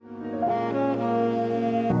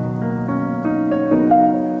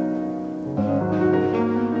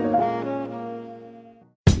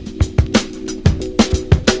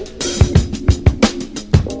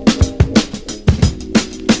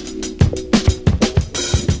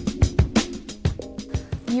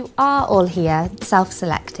are all here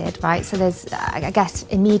self-selected, right? So there's, I guess,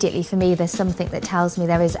 immediately for me, there's something that tells me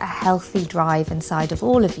there is a healthy drive inside of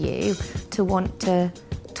all of you to want to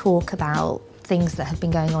talk about things that have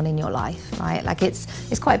been going on in your life, right? Like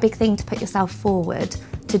it's quite a big thing to put yourself forward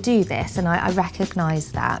to do this, and I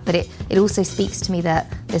recognise that, but it also speaks to me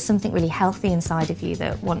that there's something really healthy inside of you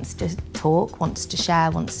that wants to talk, wants to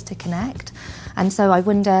share, wants to connect. And so I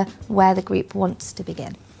wonder where the group wants to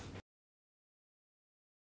begin.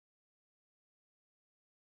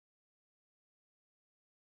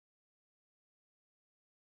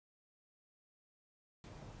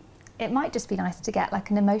 It might just be nice to get like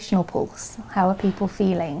an emotional pulse. How are people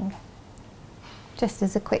feeling? Just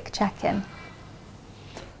as a quick check-in.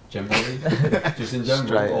 Generally? Just in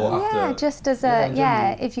general? Or after? Yeah, just as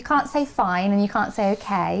if you can't say fine and you can't say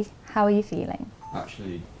okay, how are you feeling?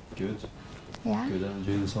 Actually, good. Yeah? Good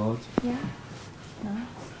energy inside. Yeah. Nice.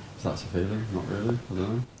 If that's a feeling, not really, I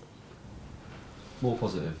don't know. More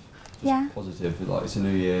positive. Just Yeah. Positive, like it's a new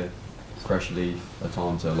year, fresh leaf, a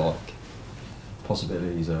time to like,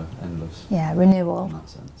 possibilities are endless. Yeah, renewal. In that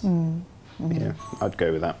sense. Yeah, I'd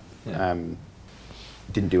go with that. Yeah.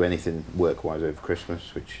 Didn't do anything work-wise over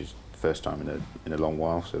Christmas, which is the first time in a long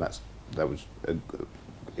while. So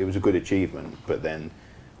it was a good achievement. But then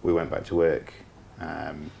we went back to work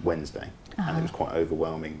Wednesday, and it was quite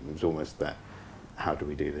overwhelming. It was almost that, how do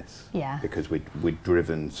we do this? Yeah. Because we'd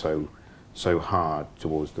driven so hard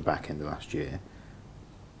towards the back end of last year.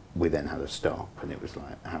 We then had a stop, and it was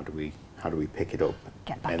like, how do we pick it up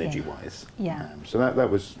Get back energy-wise? Yeah. So that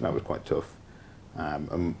was quite tough.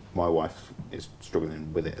 And my wife is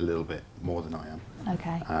struggling with it a little bit more than I am.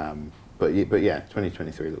 Okay. But yeah,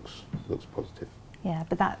 2023 looks positive. Yeah,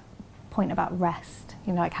 but that point about rest,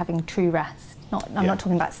 like having true rest. I'm not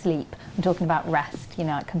talking about sleep. I'm talking about rest.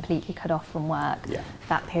 Like completely cut off from work. Yeah.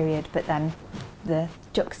 That period, but then the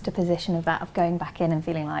juxtaposition of that, of going back in and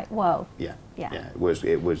feeling like, whoa. Yeah. Yeah.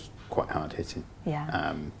 It was quite hard hitting.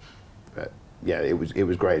 Yeah. But yeah, it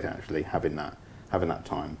was great actually having that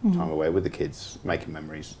time away with the kids, making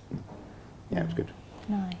memories. Yeah, it was good.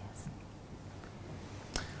 Nice.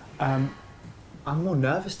 I'm more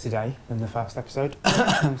nervous today than the first episode.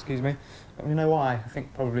 Excuse me. Don't really know why. I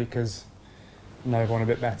think probably because I know everyone a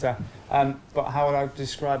bit better. But how would I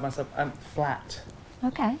describe myself? Flat.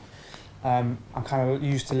 Okay. I'm kind of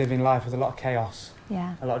used to living life with a lot of chaos,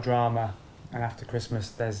 Yeah. a lot of drama, and after Christmas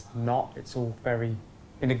there's not. It's all very,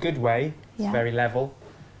 in a good way, it's very level,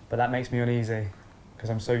 but that makes me uneasy because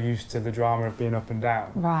I'm so used to the drama of being up and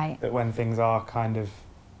down. Right. That when things are kind of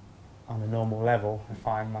on a normal level, I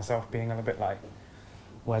find myself being a little bit like,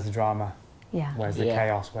 where's the drama? Yeah. Where's the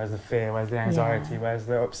chaos? Where's the fear? Where's the anxiety? Yeah. Where's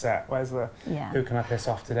the upset? Where's the who can I piss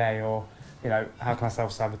off today? Or, how can I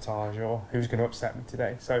self-sabotage? Or who's going to upset me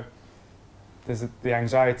today? So there's the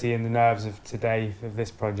anxiety and the nerves of today, of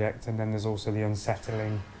this project, and then there's also the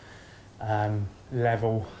unsettling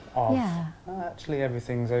level of, actually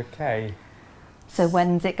everything's okay. So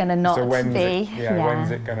when's it going to not be?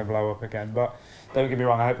 When's it going to blow up again? But don't get me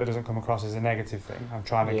wrong, I hope that doesn't come across as a negative thing. I'm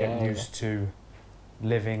trying to get used to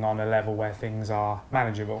living on a level where things are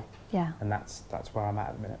manageable. Yeah. And that's where I'm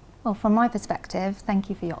at the minute. Well, from my perspective, thank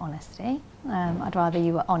you for your honesty. I'd rather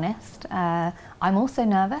you were honest. I'm also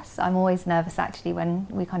nervous. I'm always nervous actually when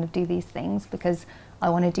we kind of do these things because I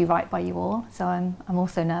want to do right by you all. So I'm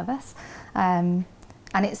also nervous.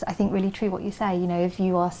 And it's, I think, really true what you say. If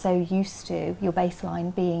you are so used to your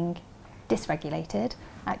baseline being dysregulated,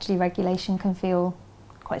 actually regulation can feel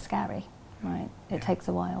quite scary, right? It takes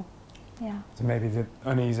a while. Yeah. So maybe the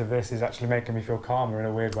unease of this is actually making me feel calmer in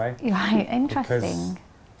a weird way. Right, interesting.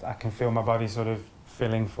 Because I can feel my body sort of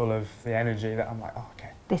filling full of the energy that I'm like, oh, okay.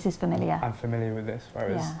 This is familiar. I'm familiar with this.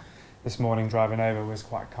 Whereas this morning driving over was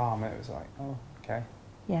quite calm. It was like, oh, okay.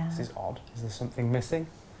 Yeah. This is odd. Is there something missing?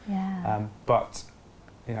 Yeah. But,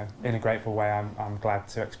 in a grateful way, I'm glad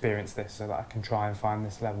to experience this so that I can try and find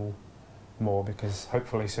this level more because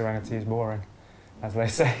hopefully serenity is boring, as they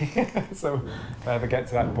say. So if I ever get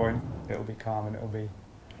to that point, it'll be calm and it'll be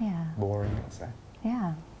boring, let's say.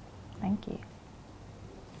 Yeah. Thank you.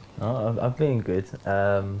 Oh, I've been good.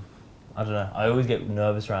 I don't know. I always get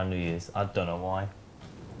nervous around New Year's. I don't know why.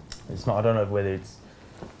 It's not. I don't know whether it's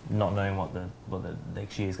not knowing what the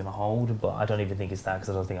next year is going to hold, but I don't even think it's that because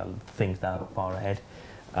I don't think I think that far ahead.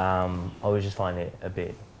 I always just find it a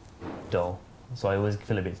bit dull. So I always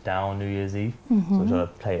feel a bit down New Year's Eve. Mm-hmm. So I try to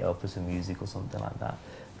play it up with some music or something like that.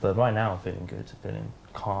 But right now I'm feeling good. I'm feeling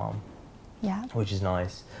calm. Yeah. Which is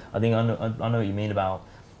nice. I think I know what you mean about.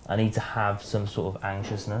 I need to have some sort of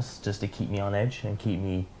anxiousness just to keep me on edge and keep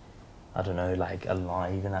me I don't know, like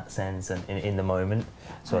alive in that sense and in the moment.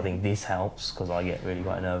 So I think this helps because I get really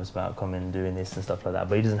quite nervous about coming and doing this and stuff like that.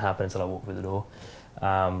 But it doesn't happen until I walk through the door.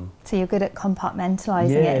 So you're good at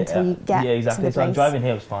compartmentalising it until you get exactly. to the So place. driving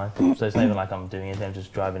here was fine. So it's not even like I'm doing anything, I'm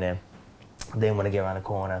just driving here. Then when I get around the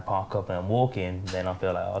corner, park up and I'm walking, then I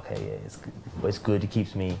feel like, okay, yeah, it's good. It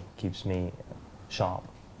keeps me sharp.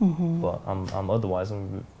 But I'm otherwise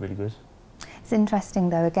I'm really good. It's interesting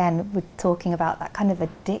though, again, we're talking about that kind of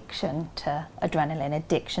addiction to adrenaline,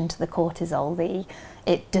 addiction to the cortisol,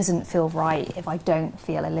 it doesn't feel right if I don't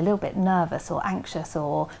feel a little bit nervous or anxious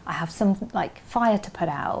or I have some like fire to put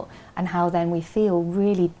out, and how then we feel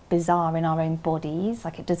really bizarre in our own bodies,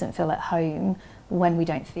 like it doesn't feel at home when we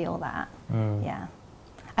don't feel that. Yeah.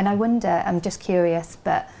 And I wonder, I'm just curious,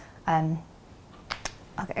 but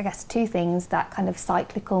I guess two things, that kind of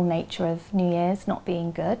cyclical nature of New Year's not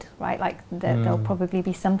being good, right? Like there'll probably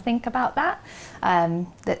be something about that,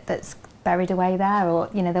 that's buried away there, or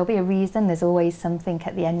there'll be a reason. There's always something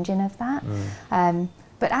at the engine of that.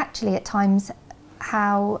 But actually at times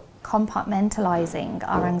how compartmentalising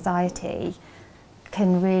our anxiety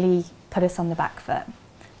can really put us on the back foot.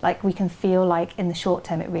 Like we can feel like in the short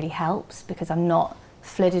term it really helps because I'm not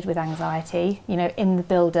flooded with anxiety, in the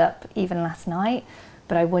build up even last night.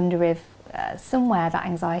 But I wonder if somewhere that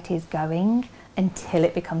anxiety is going until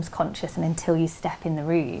it becomes conscious and until you step in the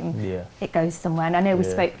room, it goes somewhere. And I know we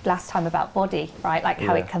spoke last time about body, right? Like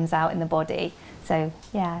how it comes out in the body. So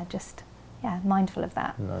just mindful of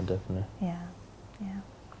that. No, definitely. Yeah.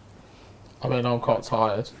 I mean, I'm quite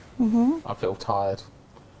tired. I feel tired.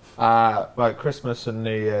 Like Christmas and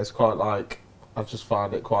New Year's, I just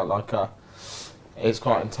find it quite like it's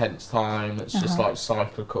quite intense time. It's just like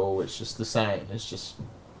cyclical. It's just the same. It's just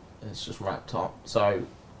wrapped up. So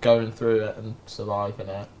going through it and surviving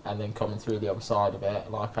it, and then coming through the other side of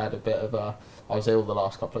it. Like I had a bit of I was ill the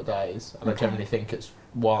last couple of days, and I generally think it's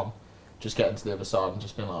just getting to the other side and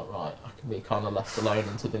just being like, right, I can be kind of left alone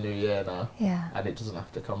into the new year now. Yeah. And it doesn't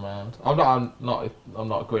have to come round. I'm not a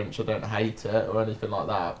Grinch. I don't hate it or anything like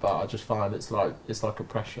that, but I just find it's like a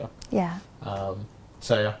pressure. Yeah.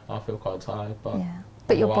 So yeah, I feel quite tired, but. Yeah.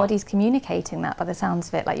 But your body's communicating that by the sounds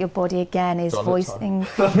of it. Like your body again is voicing.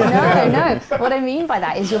 No. What I mean by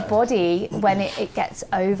that is your body, when it gets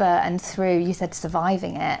over and through, you said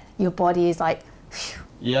surviving it, your body is like, phew,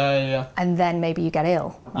 yeah. And then maybe you get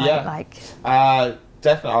ill. Right? Yeah. Like.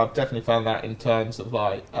 Definitely, I've definitely found that in terms of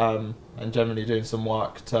and generally doing some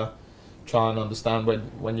work to try and understand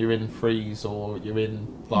when you're in freeze or you're in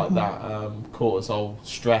that cortisol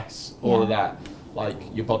stress, all of that. Like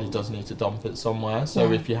your body does need to dump it somewhere.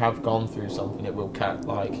 So if you have gone through something, it will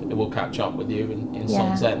catch up with you in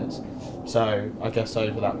some sense. So I guess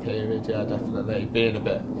over that period, definitely being a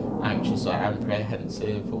bit anxious or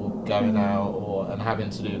apprehensive or going out and having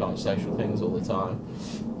to do social things all the time.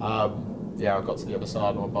 I got to the other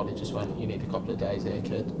side and my body just went, you need a couple of days here,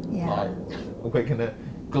 kid. Yeah. We're gonna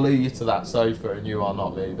glue you to that sofa and you are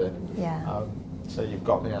not moving. Yeah. So you've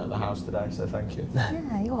got me out of the house today, so thank you.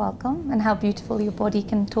 Yeah, you're welcome. And how beautiful your body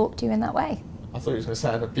can talk to you in that way. I thought you were going to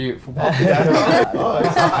say in a beautiful body.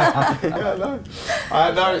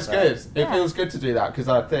 No, it's good. It feels good to do that because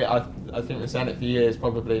I think we've said it for years,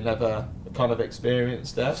 probably never kind of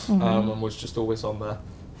experienced it, and was just always on the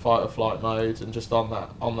fight or flight mode and just on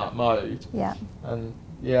that mode. Yeah. And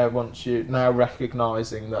once you now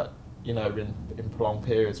recognising that, in prolonged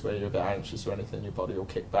periods where you're a bit anxious or anything, your body will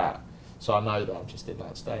kick back. So I know that I'm just in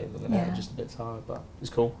that state at the minute, I'm just a bit tired, but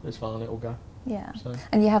it's cool, it's fine, it'll go. Yeah, so.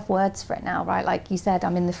 And you have words for it now, right? Like you said,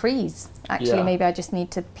 I'm in the freeze. Actually, maybe I just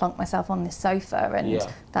need to plonk myself on this sofa and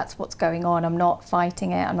that's what's going on. I'm not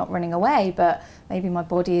fighting it, I'm not running away, but maybe my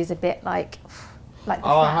body is a bit like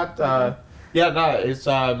the it's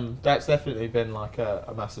that's definitely been like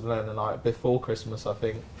a massive learning. Like before Christmas, I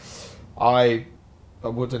think I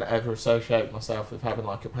wouldn't ever associate myself with having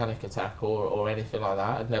like a panic attack or anything like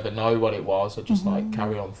that. I'd never know what it was. I'd just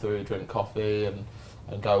carry on through, drink coffee and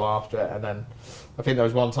go after it. And then I think there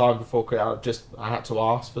was one time before I had to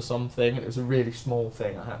ask for something. It was a really small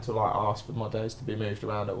thing. I had to ask for my days to be moved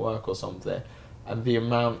around at work or something. And the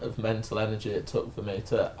amount of mental energy it took for me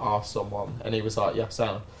to ask someone, and he was like, yeah,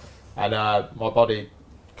 sound. And my body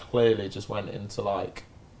clearly just went into like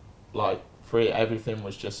everything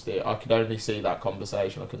was just it. I could only see that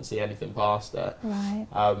conversation. I couldn't see anything past it. Right.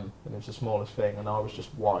 And it was the smallest thing, and I was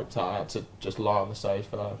just wiped out. I had to just lie on the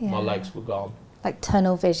sofa. Yeah. My legs were gone. Like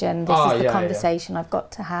tunnel vision. This is the conversation I've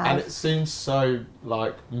got to have. And it seems so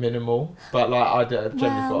minimal, but I generally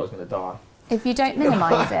thought I was going to die. If you don't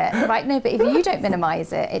minimise it, right? No, but if you don't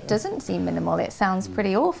minimise it, it doesn't seem minimal. It sounds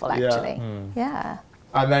pretty awful, actually. Yeah.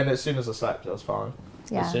 And then as soon as I slept, I was fine.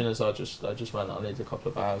 Yeah. As soon as I just went, I need a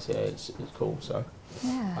couple of hours here, it's cool. So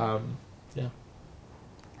Yeah. yeah.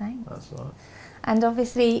 Thanks. That's right. And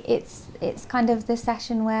obviously it's kind of the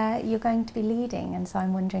session where you're going to be leading, and so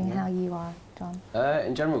I'm wondering how you are, John.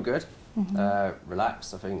 In general, good.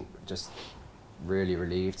 Relaxed, I think, just really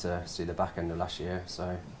relieved to see the back end of last year,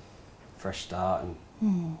 so fresh start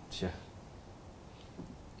and yeah.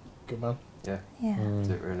 Good man. Yeah. Yeah. That's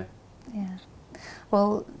it really. Yeah.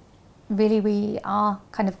 Well, really we are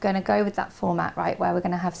kind of going to go with that format, right, where we're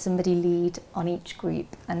going to have somebody lead on each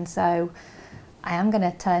group, and so I am going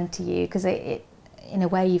to turn to you because it in a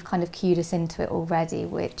way you've kind of cued us into it already,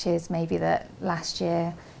 which is maybe that last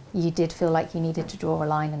year you did feel like you needed to draw a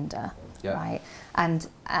line under, right? And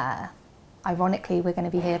ironically we're going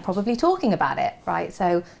to be here probably talking about it, right?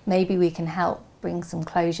 So maybe we can help bring some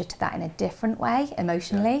closure to that in a different way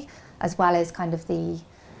emotionally, as well as kind of the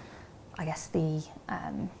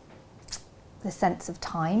sense of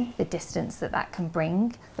time, the distance that can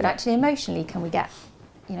bring, but actually emotionally can we get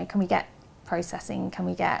processing, can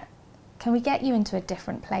we get you into a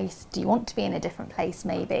different place? Do you want to be in a different place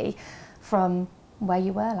maybe from where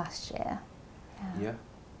you were last year?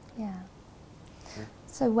 Yeah.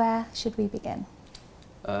 So where should we begin?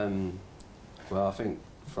 Well, I think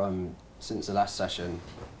since the last session,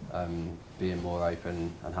 being more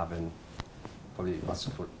open and having probably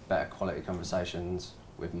better quality conversations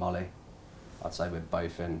with Molly, I'd say we're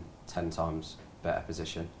both in 10 times better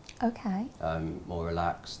position. Okay. More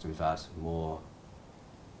relaxed. We've had more.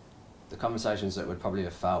 The conversations that would probably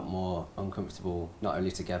have felt more uncomfortable, not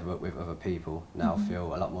only together but with other people, now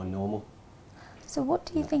feel a lot more normal. So what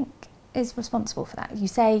do you think is responsible for that? You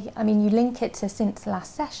say, I mean, you link it to since the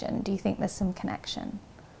last session. Do you think there's some connection?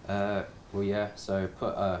 Well, yeah. So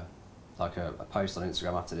put a post on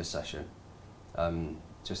Instagram after this session,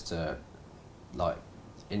 just to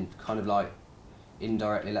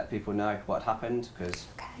indirectly let people know what happened, because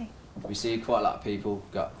we see quite a lot of people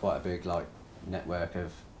got quite a big network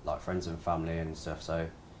of friends and family and stuff, so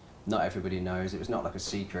not everybody knows. It was not a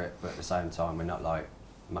secret, but at the same time we're not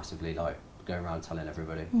massively going around telling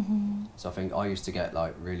everybody. So I think I used to get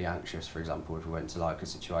really anxious, for example, if we went to a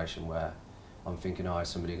situation where I'm thinking, is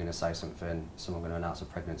somebody going to say something, someone going to announce a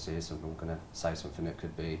pregnancy, is someone going to say something that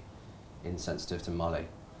could be insensitive to Molly.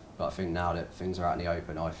 But I think now that things are out in the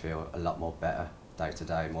open, I feel a lot more better day to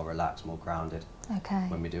day, more relaxed, more grounded. Okay.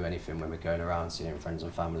 When we do anything, when we're going around seeing friends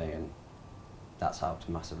and family, and that's helped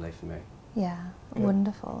massively for me. Yeah, good.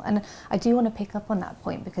 Wonderful. And I do want to pick up on that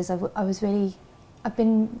point, because I've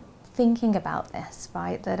been thinking about this,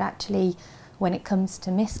 right, that actually when it comes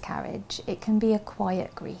to miscarriage, it can be a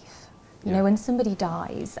quiet grief. You know, when somebody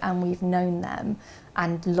dies and we've known them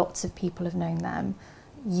and lots of people have known them,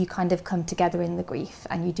 you kind of come together in the grief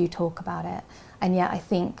and you do talk about it. And yet I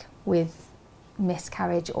think with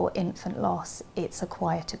miscarriage or infant loss, it's a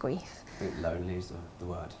quieter grief. I think lonely is the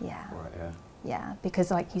word for it, Yeah,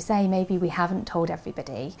 because like you say, maybe we haven't told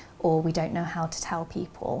everybody, or we don't know how to tell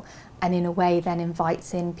people, and in a way then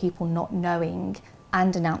invites in people not knowing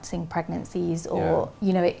and announcing pregnancies, or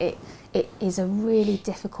you know, it is a really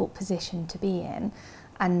difficult position to be in.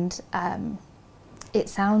 And it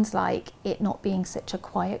sounds like it not being such a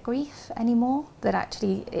quiet grief anymore, that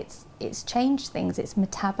actually it's changed things, it's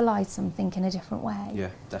metabolised something in a different way.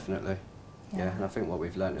 Yeah, definitely. Yeah, and I think what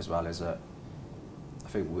we've learned as well is that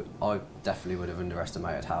I definitely would have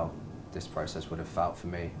underestimated how this process would have felt for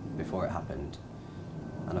me before it happened.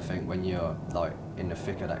 And I think when you're in the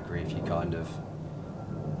thick of that grief,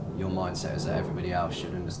 your mindset is that everybody else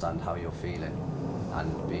should understand how you're feeling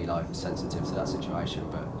and be sensitive to that situation,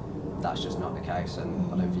 but that's just not the case,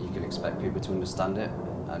 and I don't think you can expect people to understand it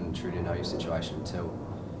and truly know your situation until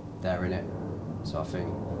they're in it. So I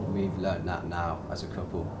think we've learnt that now as a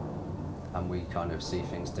couple, and we kind of see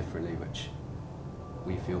things differently, which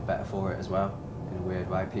we feel better for it as well, in a weird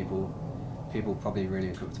way. People probably really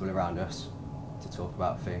uncomfortable around us to talk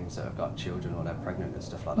about things that have got children or they're pregnant and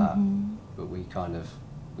stuff like that, but we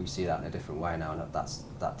see that in a different way now, and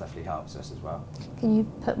that definitely helps us as well. Can you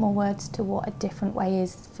put more words to what a different way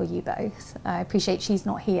is for you both? I appreciate she's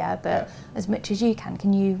not here, but as much as you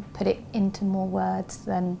can you put it into more words,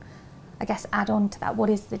 then I guess add on to that. What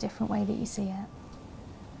is the different way that you see it?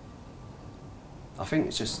 I think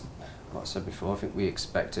it's just, like I said before, I think we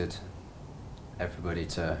expected everybody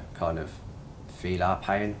to kind of feel our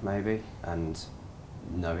pain maybe and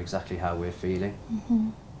know exactly how we're feeling.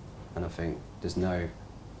 And I think there's no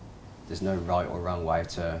right or wrong way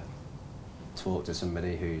to talk to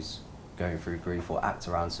somebody who's going through grief or act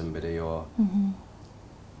around somebody, or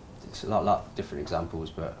it's a lot of different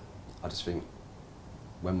examples, but I just think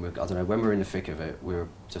when we're in the thick of it, we're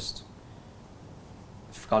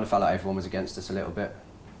kind of felt like everyone was against us a little bit.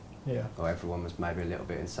 Yeah. Or everyone was maybe a little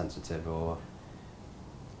bit insensitive, or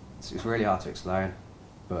it's really hard to explain.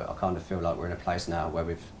 But I kind of feel like we're in a place now where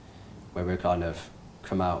we've kind of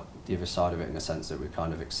come out the other side of it, in the sense that we've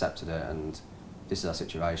kind of accepted it, and this is our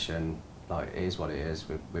situation. Like, it is what it is.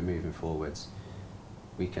 We're moving forwards.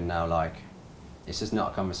 We can now, like, it's just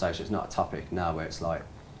not a conversation. It's not a topic now where it's like,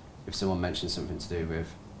 if someone mentions something to do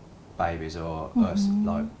with babies or us,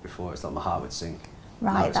 like before, it's like my heart would sink.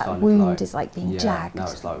 Right, that wound is like being jagged. Now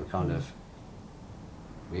it's like we kind of,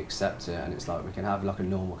 we accept it, and it's like we can have like a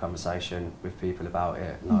normal conversation with people about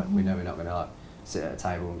it. Like, we know we're not going to like sit at a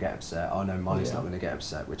table and get upset. I know Molly's not going to get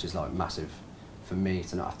upset, which is like massive for me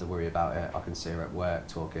to not have to worry about it. I can see her at work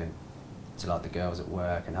talking to like the girls at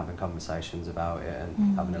work and having conversations about it,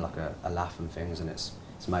 and having a laugh and things, and it's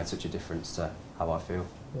made such a difference to how I feel.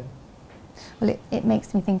 Yeah. Well, it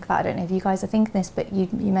makes me think about, I don't know if you guys are thinking this, but you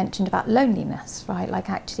mentioned about loneliness, right? Like,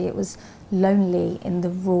 actually it was lonely in the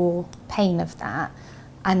raw pain of that,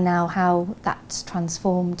 and now how that's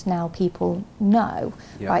transformed, now people know,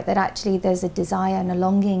 right? That actually there's a desire and a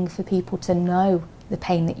longing for people to know the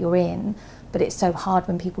pain that you're in, but it's so hard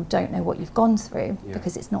when people don't know what you've gone through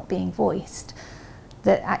because it's not being voiced,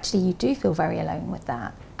 that actually you do feel very alone with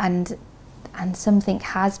that. And something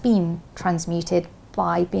has been transmuted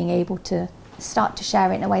by being able to start to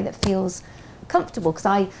share it in a way that feels comfortable,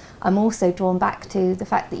 because I'm also drawn back to the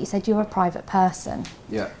fact that you said you're a private person.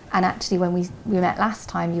 Yeah. And actually when we met last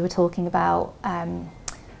time, you were talking about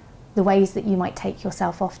the ways that you might take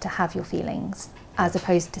yourself off to have your feelings, as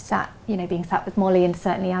opposed to being sat with Molly, and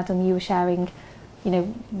certainly Adam, you were sharing,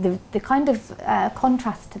 the kind of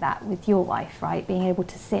contrast to that with your wife, right? Being able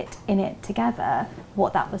to sit in it together,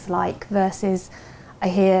 what that was like, versus I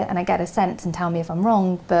hear and I get a sense, and tell me if I'm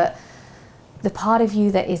wrong, but the part of you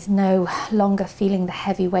that is no longer feeling the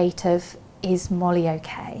heavy weight of, is Molly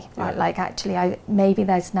okay? Right? Like, actually, maybe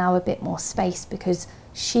there's now a bit more space because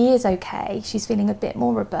she is okay, she's feeling a bit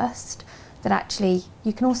more robust, that actually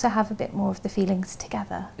you can also have a bit more of the feelings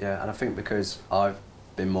together. Yeah, and I think because I've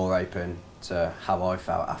been more open to how I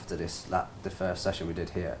felt after the first session we did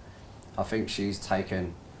here, I think she's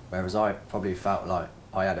taken, whereas I probably felt like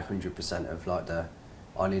I had 100% of like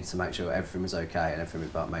I needed to make sure everything was okay and everything was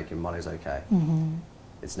about making Molly's okay.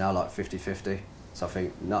 It's now like 50-50. So I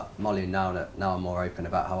think Molly, now I'm more open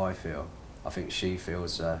about how I feel, I think she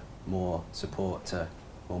feels more support to,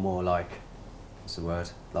 or more like, what's the word?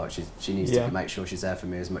 Like she needs to make sure she's there for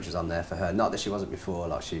me as much as I'm there for her. Not that she wasn't before,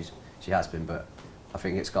 like she has been, but I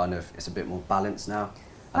think it's a bit more balanced now,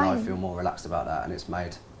 and I feel more relaxed about that, and it's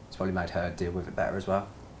probably made her deal with it better as well,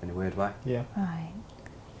 in a weird way. Yeah. Right.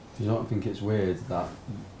 You don't think it's weird that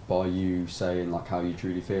by you saying like how you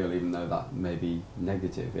truly feel, even though that may be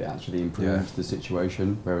negative, it actually improves the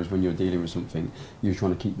situation, whereas when you're dealing with something, you're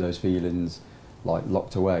trying to keep those feelings like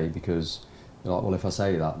locked away, because you're like, well, if I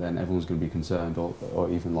say that, then everyone's going to be concerned, or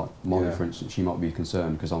even like Molly, for instance, she might be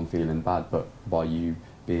concerned because I'm feeling bad, but by you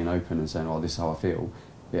being open and saying, oh, this is how I feel,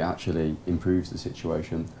 it actually improves the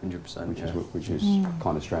situation. 100%, which is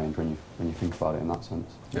kind of strange when you think about it in that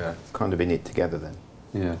sense. Yeah. Kind of in it together then.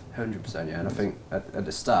 Yeah. 100%, yeah. And I think at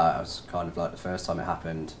the start, I was kind of like, the first time it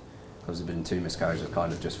happened, because there'd been 2 miscarriages, I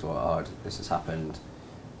kind of just thought, oh, this has happened,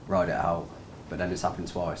 ride it out. But then it's happened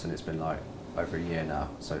twice, and it's been like over a year now.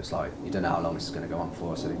 So it's like, you don't know how long this is going to go on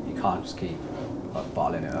for, so you can't just keep like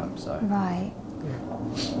bottling it up. So. Right.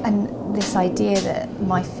 And this idea that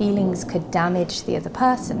my feelings could damage the other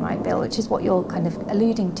person, right, Bill, which is what you're kind of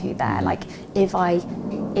alluding to there. Like, if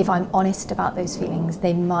I'm honest about those feelings,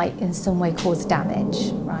 they might in some way cause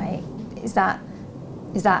damage, right? Is that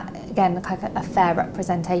again like a fair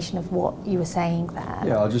representation of what you were saying there?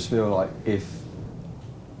 Yeah, I just feel like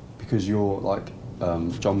because you're like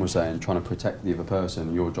John was saying, trying to protect the other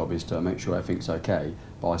person, your job is to make sure everything's okay.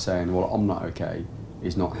 By saying, well, I'm not okay,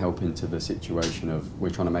 is not helping to the situation of we're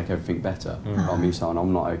trying to make everything better. By me saying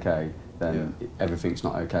I'm not okay, then everything's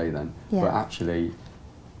not okay then. But actually,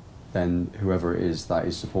 then whoever it is that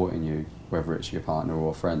is supporting you, whether it's your partner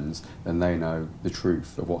or friends, then they know the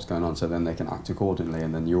truth of what's going on, so then they can act accordingly,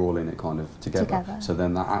 and then you're all in it kind of together. So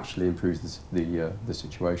then that actually improves the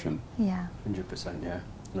situation. Yeah. 100%, yeah.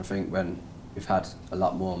 And I think when we've had a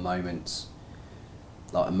lot more moments,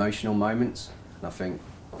 like emotional moments, and I think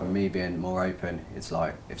for me being more open, it's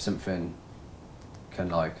like if something can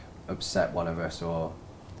like upset one of us or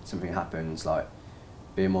something happens, like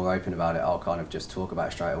being more open about it, I'll kind of just talk about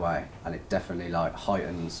it straight away, and it definitely like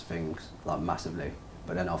heightens things like massively.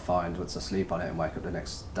 But then I'll find once I sleep on it and wake up the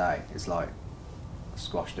next day, it's like I've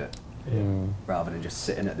squashed it. Rather than just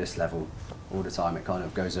sitting at this level all the time, it kind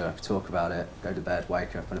of goes up, talk about it, go to bed,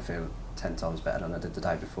 wake up, and I feel 10 times better than I did the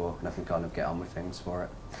day before, and I can kind of get on with things for it.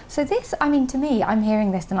 So this, I mean, to me, I'm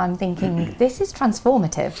hearing this and I'm thinking, this is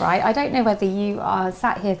transformative, right? I don't know whether you are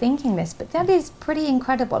sat here thinking this, but that is pretty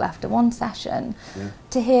incredible after one session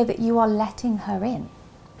to hear that you are letting her in,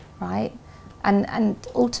 right? And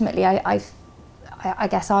ultimately, I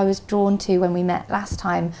guess I was drawn to, when we met last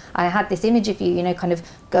time, I had this image of you, you know, kind of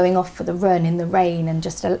going off for the run in the rain, and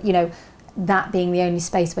just, you know, that being the only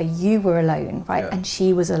space where you were alone, right? And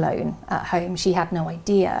she was alone at home. She had no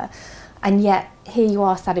idea. And yet here you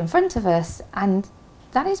are sat in front of us, and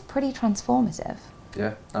that is pretty transformative.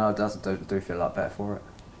 Yeah, I do feel a lot better for it.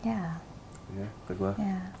 Yeah. Yeah, good work.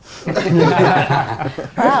 Yeah.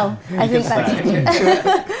 Well, I think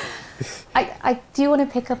that's... I do want to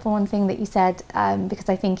pick up on one thing that you said, because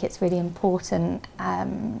I think it's really important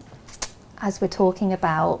as we're talking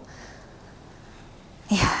about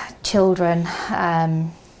children,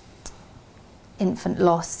 infant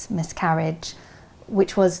loss, miscarriage,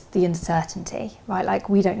 which was the uncertainty, right? Like,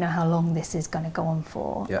 we don't know how long this is going to go on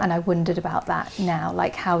for. And I wondered about that now.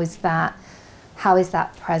 Like, how is that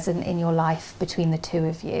present in your life between the two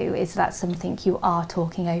of you? Is that something you are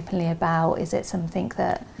talking openly about? Is it something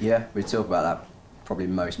that... Yeah, we talk about that probably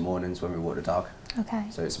most mornings when we walk the dog. Okay.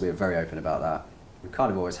 So we're very open about that. We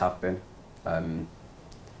kind of always have been. I'm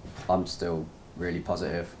still really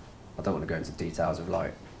positive. I don't want to go into details of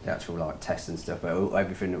like the actual like tests and stuff, but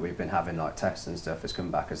everything that we've been having, like tests and stuff, has come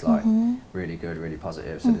back as like really good, really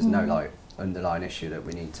positive. So there's no like underlying issue that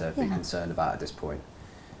we need to be concerned about at this point.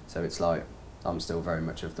 So it's like, I'm still very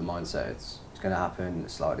much of the mindset it's going to happen.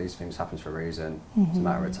 It's like, these things happen for a reason. It's a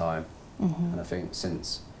matter of time. And I think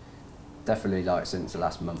since the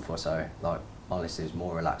last month or so, like, honestly, is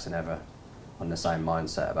more relaxed than ever, on the same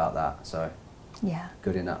mindset about that. So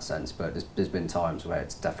good in that sense. But there's been times where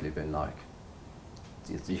it's definitely been like,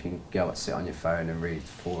 you can go and sit on your phone and read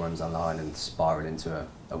forums online and spiral into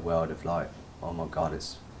a world of like, oh my God,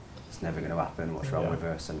 it's never going to happen. What's wrong with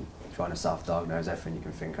us? And trying to self-diagnose everything you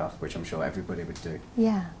can think of, which I'm sure everybody would do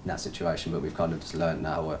in that situation. But we've kind of just learned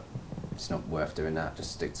now that it's not worth doing that.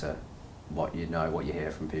 Just stick to what you know, what you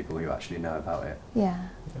hear from people who actually know about it.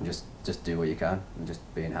 And just do what you can, and just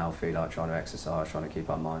being healthy, like trying to exercise, trying to keep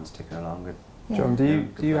our minds ticking along. And John, do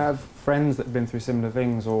you have friends that have been through similar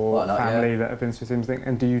things, or family that have been through similar things,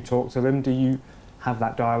 and do you talk to them? Do you have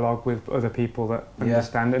that dialogue with other people that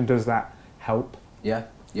understand, and does that help? Yeah,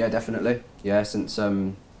 definitely. Yeah, since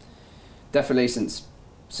definitely since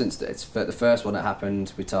it's the first one that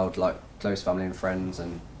happened, we told like close family and friends,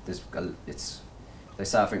 and they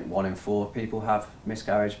say I think 1 in 4 people have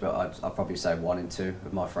miscarriage, but I'd probably say 1 in 2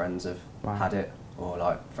 of my friends have had it, or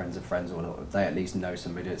like friends of friends, or they at least know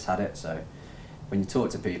somebody that's had it. So when you talk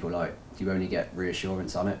to people, like, you only get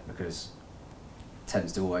reassurance on it, because it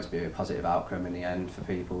tends to always be a positive outcome in the end for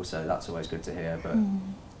people. So that's always good to hear. But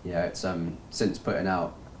yeah, it's since putting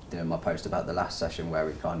out my post about the last session where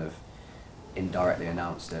we kind of indirectly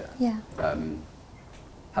announced it,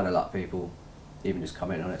 had a lot of people even just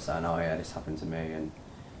comment on it saying, oh yeah, this happened to me, and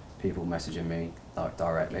people messaging me like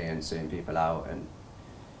directly and seeing people out, and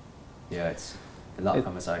it's a lot of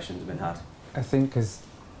conversations have been had. I think because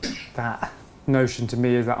that notion to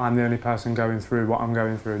me is that I'm the only person going through what I'm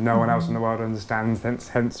going through. No one else in the world understands,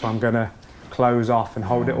 hence I'm going to close off and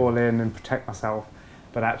hold it all in and protect myself.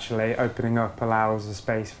 But actually opening up allows a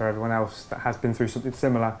space for everyone else that has been through something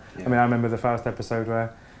similar. I mean, I remember the first episode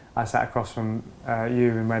where I sat across from you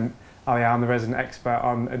and went, oh yeah, I'm the resident expert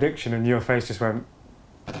on addiction, and your face just went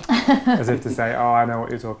as if to say, oh, I know what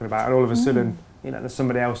you're talking about. And all of a sudden, you know, there's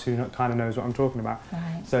somebody else who kind of knows what I'm talking about.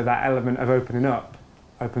 So that element of opening up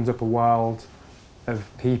opens up a world of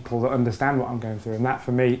people that understand what I'm going through. And that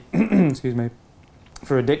for me, excuse me,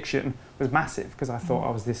 for addiction was massive, because I thought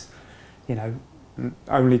I was this, you know,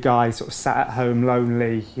 only guy sort of sat at home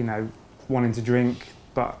lonely, you know, wanting to drink,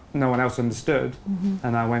 but no one else understood.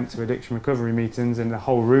 And I went to addiction recovery meetings, and the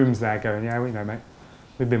whole room's there going, yeah, we know, mate,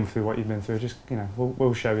 we've been through what you've been through, just, you know,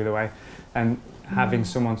 we'll show you the way. And having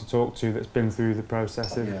someone to talk to that's been through the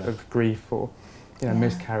process of grief or, you know,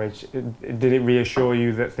 miscarriage, did it reassure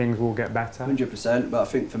you that things will get better? 100%, but I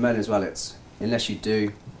think for men as well, it's, unless you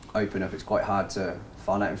do open up, it's quite hard to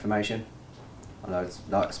find that information. I know, it's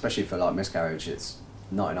like, especially for like miscarriage, it's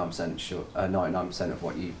 99% sure, 99% of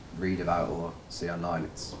what you read about or see online,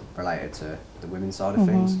 it's related to the women's side of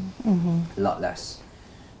things. A lot less,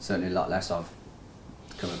 certainly a lot less I've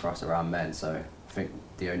come across around men. So I think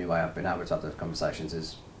the only way I've been able to have those conversations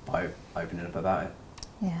is by opening up about it.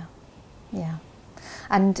 Yeah.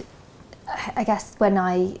 And I guess when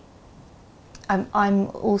I'm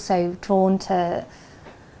also drawn to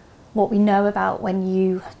what we know about when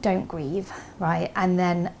you don't grieve, right? And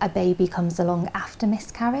then a baby comes along after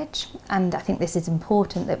miscarriage. And I think this is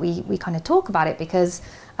important that we kind of talk about it, because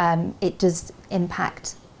it does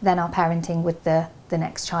impact then our parenting with the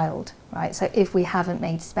next child, right? So if we haven't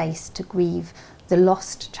made space to grieve the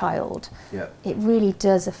lost child, it really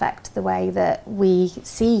does affect the way that we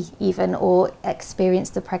see even or experience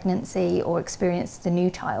the pregnancy or experience the new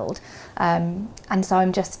child. And so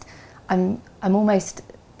I'm almost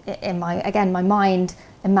in my mind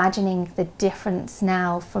imagining the difference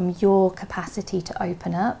now from your capacity to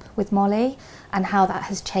open up with Molly and how that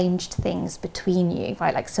has changed things between you,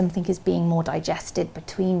 right? Like something is being more digested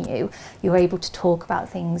between you. You're able to talk about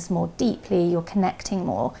things more deeply, you're connecting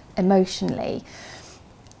more emotionally.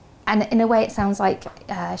 And in a way it sounds like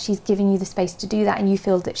she's giving you the space to do that, and you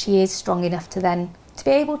feel that she is strong enough to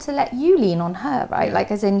be able to let you lean on her, right? Yeah.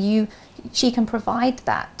 Like as in she can provide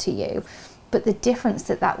that to you. But the difference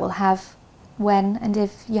that will have when and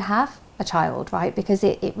if you have a child, right? Because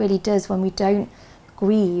it really does, when we don't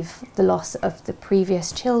grieve the loss of the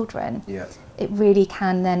previous children, it really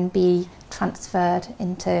can then be transferred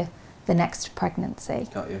into the next pregnancy.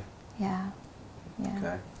 Got you. Yeah.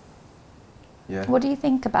 Okay. Yeah. What do you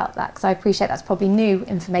think about that? Because I appreciate that's probably new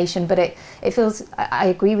information, but it feels, I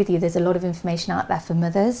agree with you, there's a lot of information out there for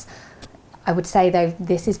mothers. I would say though,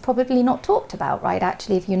 this is probably not talked about, right?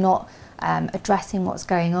 Actually, if you're not addressing what's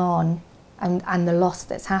going on and the loss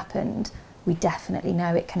that's happened, we definitely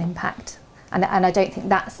know it can impact. And I don't think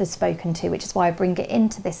that's as spoken to, which is why I bring it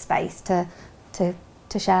into this space to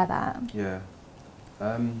share that. Yeah.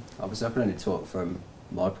 Obviously, I can only talk from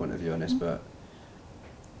my point of view on this, but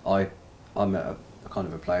I'm at a kind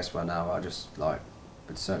of a place where now I just would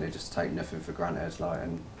certainly just take nothing for granted,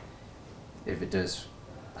 and if it does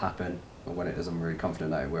happen, or when it does, I'm really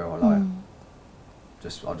confident that it will. I'll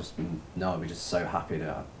just know I'll be just so happy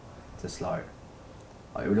that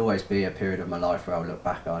it would always be a period of my life where I'll look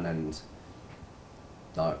back on and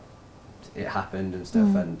it happened and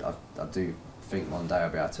stuff, and I do think one day I'll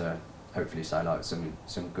be able to hopefully say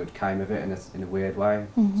some good came of it in a weird way.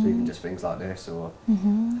 So even just things like this, or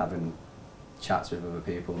having chats with other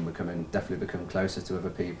people and definitely become closer to other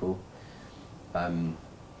people. But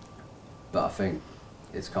I think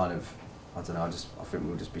it's kind of, I don't know, I think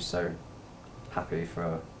we'll just be so happy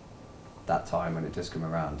for that time when it does come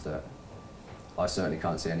around, that I certainly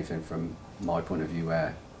can't see anything from my point of view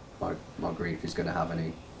where my grief is going to have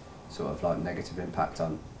any sort of negative impact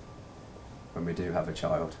on when we do have a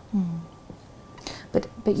child. But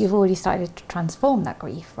you've already started to transform that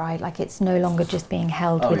grief, right? Like it's no longer just being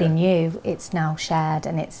held within you, it's now shared,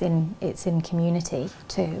 and it's in community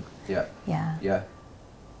too. Yeah.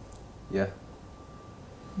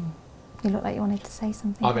 You look like you wanted to say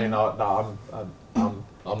something. I mean,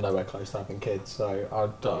 I'm nowhere close to having kids, so I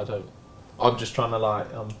don't. I'm just trying to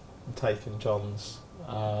I'm taking John's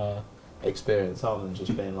experience on and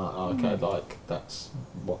just being okay, that's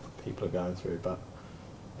what people are going through, but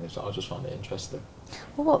I just find it interesting.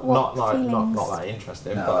 Well, what feelings? Not that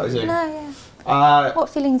interesting, no, but what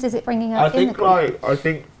feelings is it bringing up? I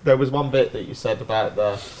think there was one bit that you said about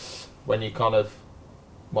when you kind of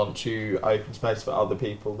once you open space for other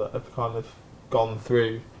people that have kind of gone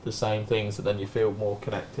through the same things, and then you feel more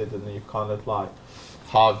connected, and you kind of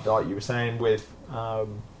hard, like you were saying with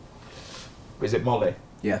is it Molly?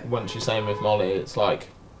 Yeah. Once you're saying with Molly, it's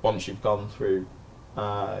once you've gone through,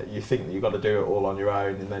 you think that you've got to do it all on your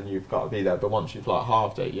own, and then you've got to be there. But once you've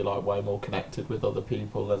halved it, you're way more connected with other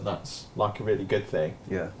people, and that's a really good thing.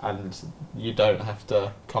 Yeah. And you don't have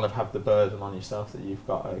to kind of have the burden on yourself that you've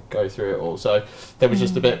got to go through it all. So there was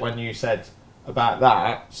just a bit when you said about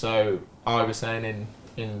that. So I was saying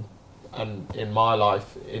in my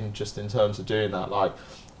life, in terms of doing that,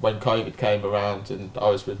 when COVID came around and I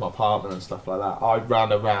was with my partner and stuff like that, I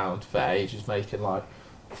ran around for ages making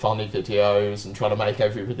funny videos and trying to make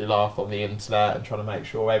everybody laugh on the internet and trying to make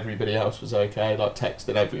sure everybody else was okay,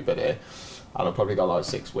 texting everybody. And I probably got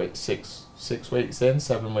 6 weeks in,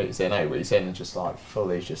 7 weeks in, 8 weeks in, and just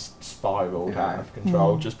fully just spiraled out of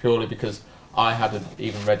control, just purely because I hadn't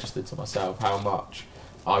even registered to myself how much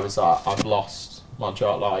I was I've lost my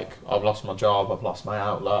job, I've lost my job, I've lost my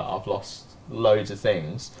outlet, I've lost loads of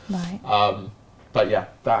things. Right. But yeah,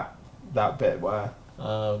 that bit where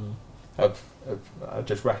I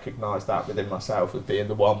just recognised that within myself as being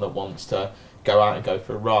the one that wants to go out and go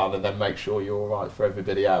for a run and then make sure you're all right for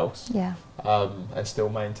everybody else. Yeah. And still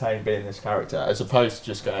maintain being this character, as opposed to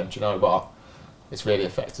just going, do you know what, it's really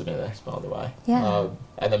affected me, this, by the way. Yeah.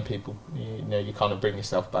 And then people, you kind of bring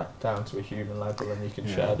yourself back down to a human level, and you can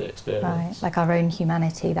share the experience. Right, like our own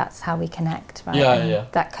humanity, that's how we connect, right? Yeah, and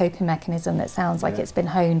that coping mechanism that sounds like it's been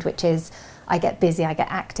honed, which is I get busy, I get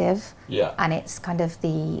active, and it's kind of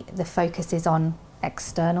the focus is on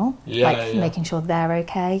external, making sure they're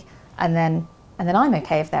okay, and then I'm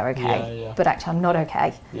okay if they're okay, but actually I'm not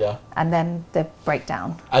okay. Yeah. And then the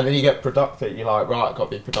breakdown. And then you get productive. You're like, right, I've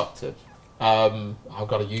got to be productive. I've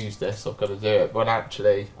got to use this. I've got to do it. But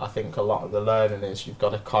actually, I think a lot of the learning is you've got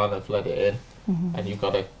to kind of let it in, and you've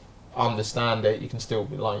got to understand it. You can still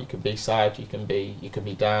be like, you can be sad, you can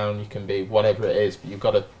be down, you can be whatever it is, but you've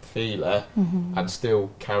got to feel it and still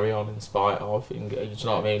carry on in spite of. You know what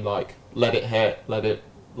I mean? Like, let it hit, let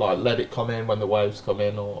it come in when the waves come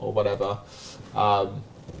in, or whatever.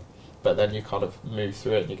 But then you kind of move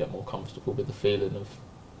through it, and you get more comfortable with the feeling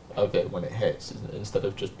of it when it hits, instead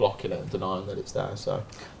of just blocking it and denying that it's there. So,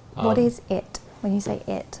 what is it? When you say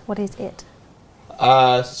it, what is it?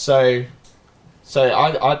 So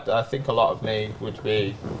I think a lot of me would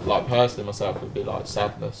be, like, personally myself, would be like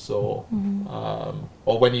sadness, or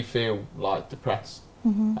when you feel like depressed.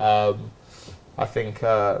 I think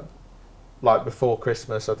like before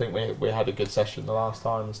Christmas, I think we had a good session the last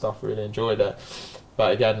time and stuff. Really enjoyed it.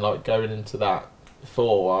 But again, like, going into that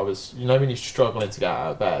before, I was, when you're struggling to get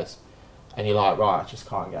out of bed, and you're like, right, I just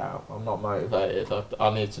can't get out. I'm not motivated.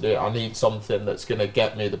 I need to do it. I need something that's going to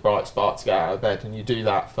get me the bright spark to get out of bed. And you do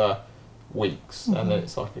that for weeks, and then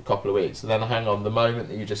it's like a couple of weeks, and then hang on, the moment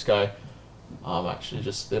that you just go, I'm actually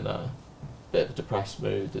just in a bit of a depressed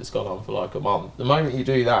mood that's gone on for like a month, the moment you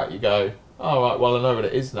do that, you go, oh, right, well, I know what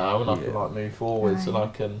it is now, and I can like move forwards, and I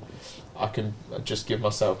can just give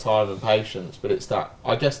myself time and patience. But it's that,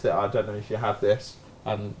 I guess, that I don't know if you have this,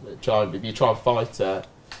 and you try and fight it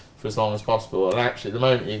for as long as possible, and actually the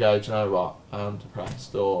moment you go, do you know what, I'm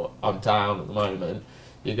depressed, or I'm down at the moment,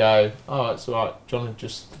 you go, oh, it's alright, do you want to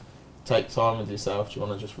just take time with yourself? Do you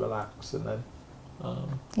want to just relax? And then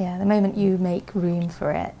the moment you make room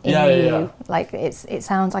for it in you, like, it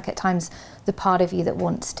sounds like at times the part of you that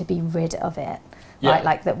wants to be rid of it, right,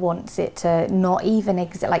 like that wants it to not even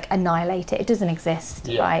like annihilate it doesn't exist,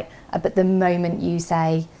 right, but the moment you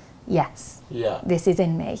say yes, this is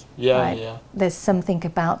in me, there's something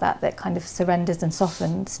about that kind of surrenders and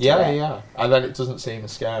softens to it. And then it doesn't seem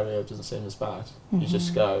as scary, or it doesn't seem as bad. You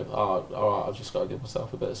just go, oh, alright, I've just got to give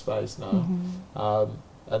myself a bit of space now.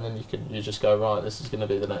 And then you just go, right, this is going to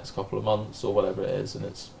be the next couple of months, or whatever it is, and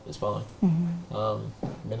it's fine.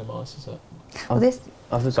 Minimises it.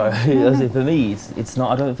 I'm sorry. For me, it's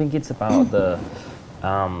not. I don't think it's about the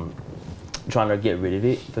trying to get rid of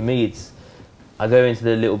it. For me, it's, I go into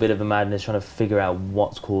the little bit of a madness trying to figure out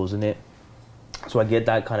what's causing it. So I get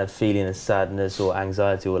that kind of feeling of sadness or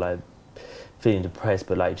anxiety, or like feeling depressed,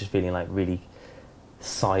 but like just feeling like really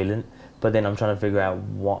silent. But then I'm trying to figure out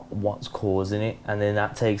what's causing it, and then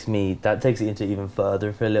that takes it into even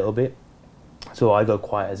further for a little bit. So I go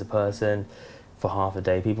quiet as a person for half a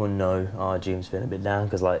day. People know, oh, Jim's feeling a bit down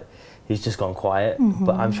because like he's just gone quiet.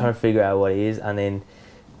 But I'm trying to figure out what it is, and then,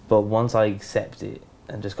 but once I accept it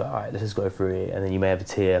and just go, all right, let's just go through it, and then you may have a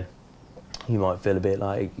tear. You might feel a bit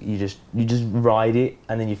like you just ride it,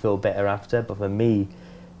 and then you feel better after. But for me,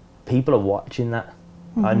 people are watching that.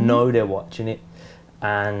 I know they're watching it.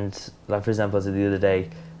 And like, for example, the other day,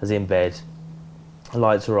 I was in bed, the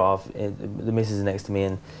lights are off, the missus is next to me,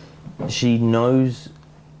 and she knows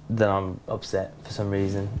that I'm upset for some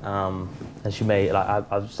reason. And she may,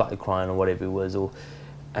 like, I started crying or whatever it was,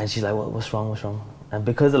 and she's like, what's wrong? And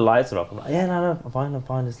because the lights are off, I'm like, yeah, no, I'm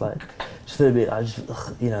fine. It's like, just feel a bit,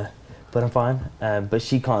 but I'm fine. But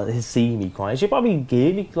she can't see me crying. She probably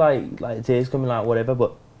gave me like tears coming, like whatever,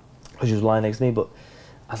 but she was lying next to me, but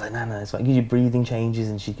I was like, no, it's fine. Because your breathing changes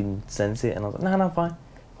and she can sense it. And I was like, no, fine.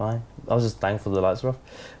 I was just thankful the lights were off.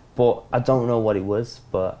 But I don't know what it was,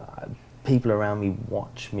 but people around me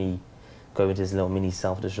watch me go into this little mini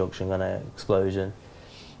self-destruction kind of explosion,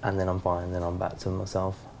 and then I'm fine, and then I'm back to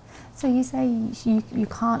myself. So you say you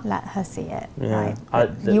can't let her see it, right?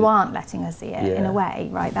 You aren't letting her see it in a way,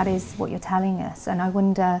 right? That is what you're telling us. And I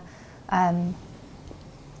wonder,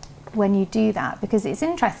 when you do that, because it's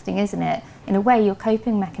interesting, isn't it? In a way, your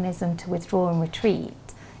coping mechanism to withdraw and retreat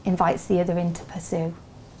invites the other in to pursue.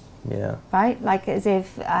 Yeah. Right? Like, as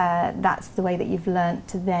if that's the way that you've learnt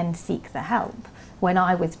to then seek the help. When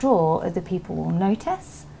I withdraw, other people will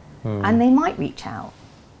notice and they might reach out.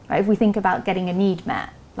 Right? If we think about getting a need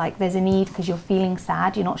met, like there's a need because you're feeling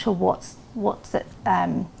sad, you're not sure what's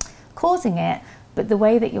causing it, but the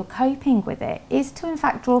way that you're coping with it is to in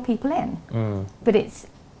fact draw people in. But it's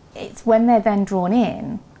when they're then drawn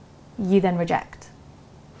in, you then reject.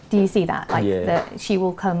 Do you see that? Like that she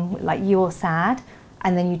will come, like you're sad,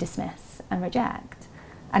 and then you dismiss and reject.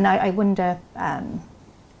 And I wonder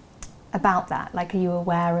about that. Like, are you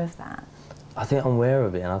aware of that? I think I'm aware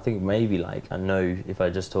of it, and I think maybe like I know if I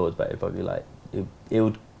just talked about it, probably like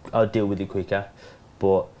I'll deal with it quicker.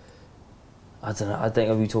 But I don't know. I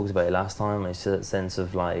think we talked about it last time. It's a sense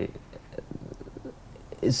of like,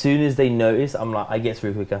 as soon as they notice, I'm like, I get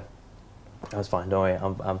through quicker. That's fine. Don't worry,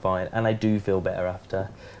 I'm fine, and I do feel better after.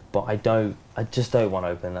 But I just don't want to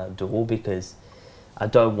open that door because I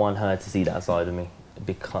don't want her to see that side of me.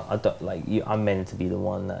 Because I don't like you. I'm meant to be the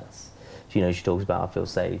one that's, you know, she talks about I feel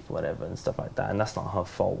safe, whatever, and stuff like that, and that's not her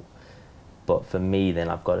fault. But for me, then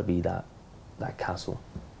I've got to be that castle.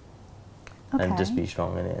 Okay. And just be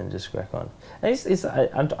strong in it and just crack on.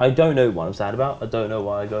 And I don't know what I'm sad about. I don't know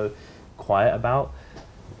why I go quiet about.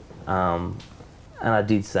 And I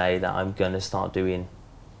did say that I'm going to start doing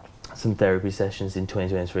some therapy sessions in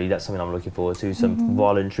 2023. That's something I'm looking forward to. Some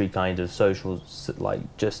voluntary kind of social, like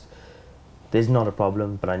just, there's not a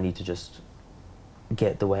problem, but I need to just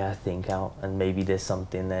get the way I think out, and maybe there's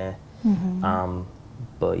something there.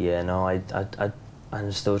 But yeah, no,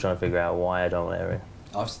 I'm still trying to figure out why I don't let her in.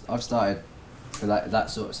 I've started for that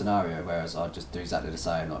sort of scenario, whereas I just do exactly the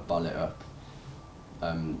same, like bottle it up.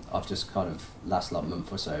 I've just kind of last like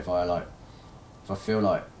month or so, if I feel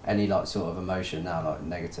like any like sort of emotion now, like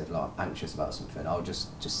negative, like I'm anxious about something, I'll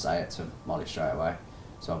just say it to Molly straight away.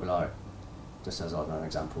 So I'll be like, just as like an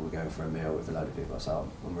example, we're going for a meal with a load of people, so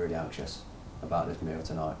I'm really anxious about this meal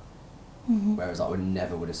tonight. Whereas I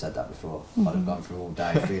never would have said that before. I'd have gone through all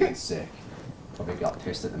day feeling sick, probably got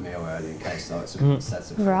pissed at the meal early in case like someone said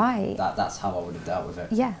something. Right. That's how I would have dealt with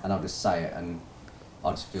it. Yeah. And I'll just say it and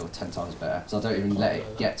I'll just feel 10 times better. So I don't even let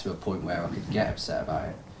it get to a point where I could get upset about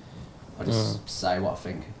it. I just say what I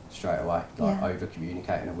think straight away, like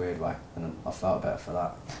over-communicate in a weird way, and I felt better for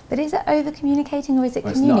that. But is it over-communicating or is it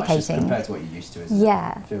communicating? It's not, it's just compared to what you're used to, isn't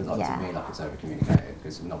it? It feels like to me like it's over-communicated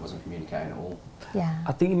because I wasn't communicating at all. Yeah.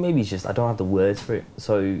 I think maybe it's just I don't have the words for it.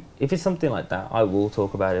 So if it's something like that, I will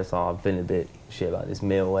talk about it. So I'm feeling a bit shit about this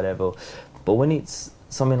meal or whatever. But when it's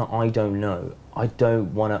something that I don't know, I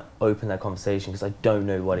don't want to open that conversation because I don't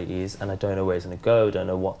know what it is and I don't know where it's going to go. I don't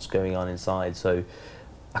know what's going on inside. So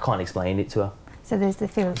I can't explain it to her. So there's the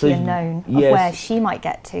fear of the unknown, of where she might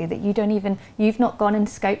get to, that you've not gone and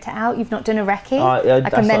scoped it out, you've not done a recce,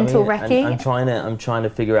 like a mental recce. I'm trying to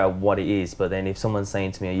figure out what it is, but then if someone's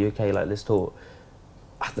saying to me, are you okay, like let's talk,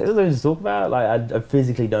 I don't know what to talk about, like I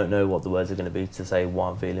physically don't know what the words are going to be to say what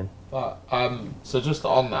I'm feeling. But, so just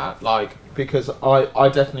on that, like, because I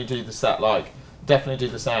definitely do the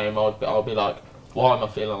same, I'll be like, why am I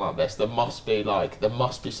feeling like this? There must be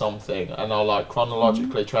something, and I'll like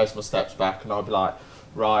chronologically trace my steps back, and I'll be like,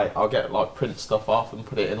 right, I'll get like print stuff off and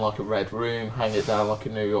put it in like a red room, hang it down like a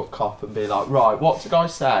New York cop, and be like, right, what did I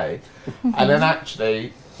say? And then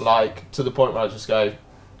actually, like, to the point where I just go,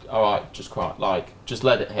 all right, just cry, like, just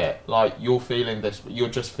let it hit. Like, you're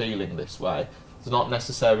just feeling this way. It's not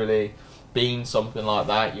necessarily been something like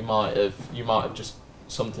that. You might have just,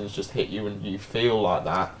 something's just hit you and you feel like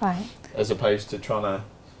that. Right. As opposed to trying to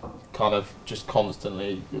kind of just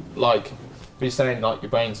constantly, like, be saying like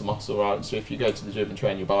your brain's a muscle, right? So if you go to the gym and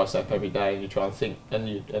train your bicep every day and you try and think, and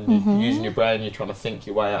you're using your brain, you're trying to think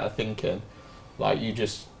your way out of thinking, like you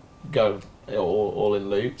just go all in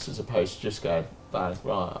loops as opposed to just going, bang,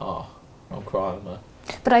 right, I'm crying now.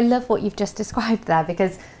 But I love what you've just described there,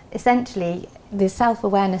 because essentially the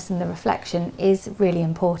self-awareness and the reflection is really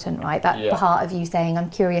important, right? That part of you saying, I'm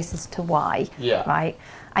curious as to why, right?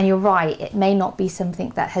 And you're right, it may not be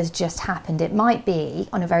something that has just happened. It might be,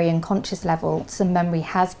 on a very unconscious level, some memory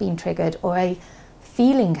has been triggered or a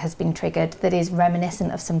feeling has been triggered that is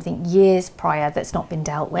reminiscent of something years prior that's not been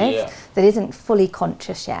dealt with, that isn't fully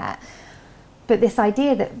conscious yet. But this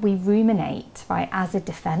idea that we ruminate, right, as a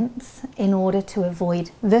defence in order to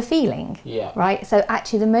avoid the feeling, right? So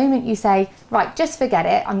actually the moment you say, right, just forget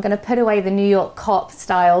it, I'm going to put away the New York cop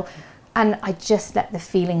style, and I just let the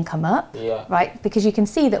feeling come up, right? Because you can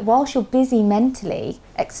see that whilst you're busy mentally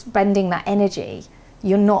expending that energy,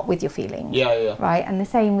 you're not with your feelings, right? And the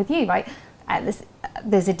same with you, right?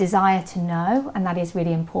 There's a desire to know, and that is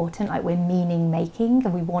really important. Like, we're meaning making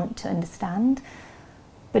and we want to understand,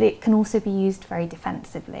 but it can also be used very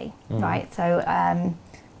defensively, right? So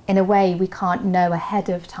in a way, we can't know ahead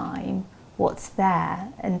of time what's there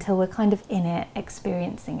until we're kind of in it,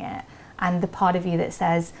 experiencing it. And the part of you that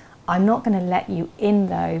says, I'm not going to let you in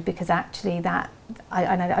though, because actually that,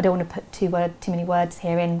 I don't want to put too many words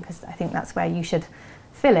here in, because I think that's where you should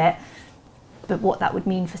fill it. but what that would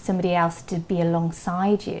mean for somebody else to be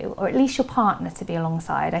alongside you, or at least your partner to be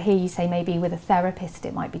alongside. I hear you say maybe with a therapist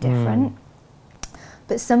it might be different.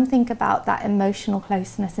 But something about that emotional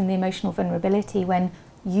closeness and the emotional vulnerability when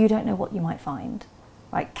you don't know what you might find.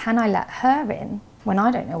 Like, can I let her in when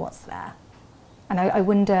I don't know what's there? And I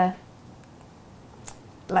wonder,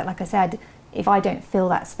 like I said, if I don't fill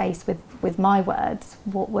that space with my words,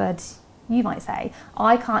 what words you might say.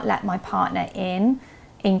 I can't let my partner in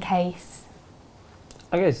case.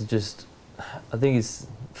 I guess I think it's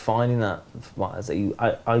finding that,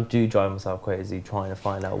 I do drive myself crazy trying to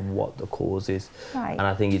find out what the cause is. Right. And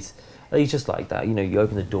I think it's just like that, you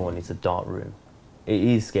open the door and it's a dark room. It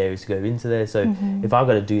is scary to go into there, so if I've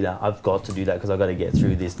got to do that, I've got to do that because I've got to get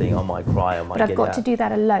through this thing. I might cry, I might But I've got to do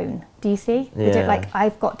that alone, do you see? Yeah.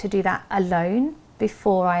 I've got to do that alone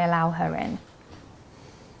before I allow her in.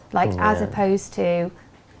 As opposed to,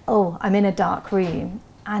 oh, I'm in a dark room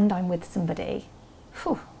and I'm with somebody.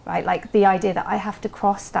 Whew, right? Like the idea that I have to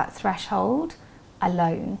cross that threshold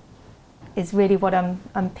alone is really what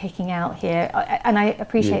I'm picking out here. And I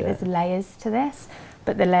appreciate there's layers to this,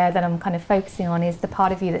 but the layer that I'm kind of focusing on is the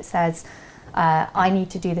part of you that says, I need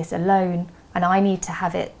to do this alone, and I need to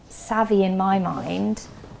have it savvy in my mind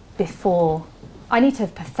before, I need to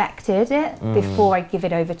have perfected it before I give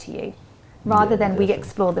it over to you. Rather than we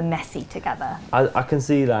explore the messy together. I can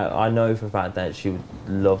see that. I know for a fact that she would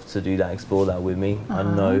love to do that, explore that with me. I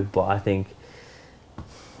know, but I think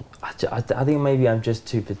maybe I'm just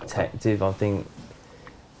too protective. I think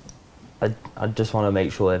I just want to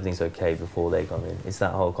make sure everything's okay before they come in. It's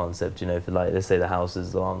that whole concept, if let's say the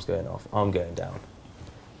house's alarm's going off, I'm going down.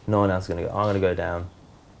 No one else is going to go. I'm going to go down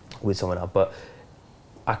with someone else, but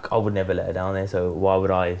I would never let her down there. So why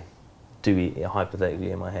would I do it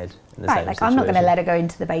hypothetically in my head? In the same situation? I'm not going to let her go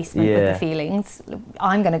into the basement with the feelings.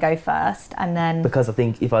 I'm going to go first, and then because I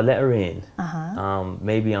think if I let her in,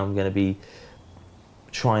 maybe I'm going to be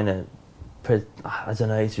trying to. I don't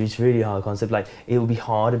know. It's really hard concept. Like it will be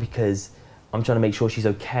harder because I'm trying to make sure she's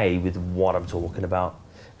okay with what I'm talking about.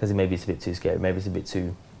 Because maybe it's a bit too scary. Maybe it's a bit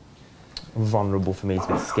too vulnerable for me. It's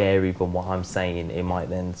a bit scary from what I'm saying. It might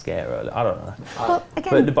then scare her. I don't know. Well,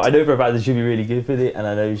 again, but I know for a fact that she'll be really good with it, and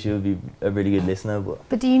I know she'll be a really good listener.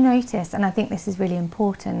 But do you notice? And I think this is really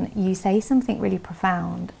important. You say something really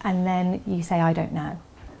profound, and then you say, "I don't know,"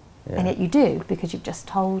 and yet you do because you've just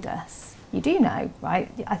told us. You do know, right?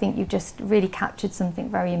 I think you've just really captured something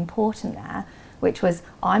very important there, which was,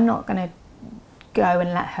 I'm not going to go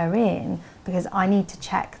and let her in because I need to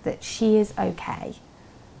check that she is okay.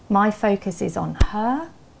 My focus is on her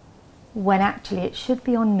when actually it should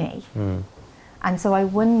be on me. And so I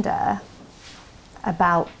wonder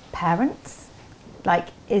about parents. Like,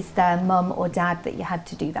 is there mum or dad that you had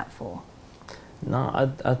to do that for? No,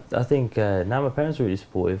 I think now my parents are really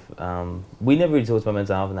supportive. We never really talked about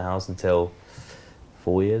mental health in the house until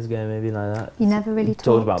 4 years ago, maybe like that. You never really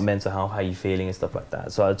talked about mental health, how you feeling and stuff like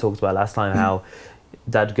that. So I talked about last time how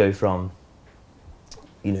Dad'd go from,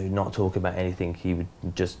 not talking about anything, he would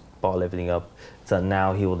just bottle everything up. So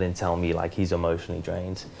now he will then tell me like he's emotionally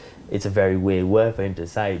drained. It's a very weird word for him to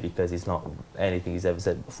say because it's not anything he's ever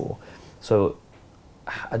said before. So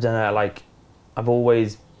I don't know, like I've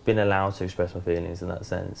always been allowed to express my feelings in that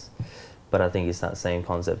sense, but I think it's that same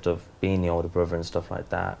concept of being the older brother and stuff like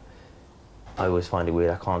that. I always find it weird.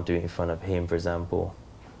 I can't do it in front of him, for example,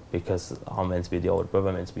 because I'm meant to be the older brother,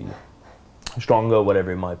 I'm meant to be stronger,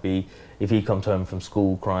 whatever it might be. If he comes home from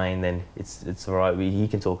school crying, then it's all right. He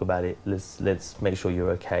can talk about it. Let's make sure you're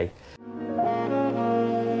okay.